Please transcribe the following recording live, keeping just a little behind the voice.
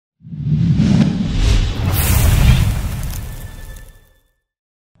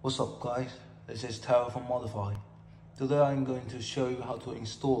What's up guys, this is Tara from Modify. Today I'm going to show you how to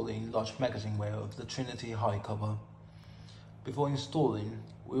install the enlarged magazine wear of the Trinity Hi-Capa. Before installing,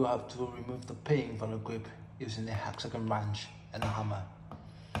 we will have to remove the pin from the grip using a hexagon wrench and a hammer.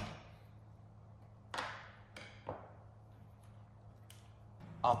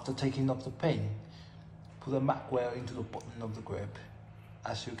 After taking off the pin, put the mag wear into the bottom of the grip.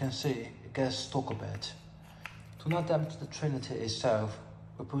 As you can see, it gets stuck a bit. To not damage the Trinity itself,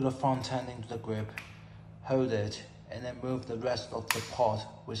 we put the front end into the grip, hold it, and then move the rest of the part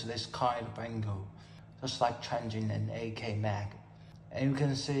with this kind of angle, just like changing an AK mag. And you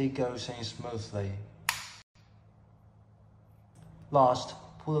can see it goes in smoothly. Last,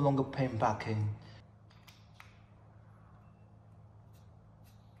 put the longer pin back in.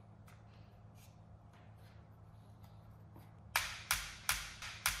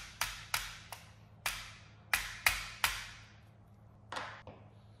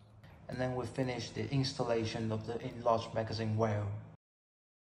 And then we finish the installation of the enlarged magazine wear.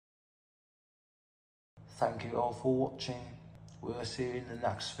 Thank you all for watching. We will see you in the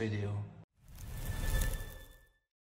next video.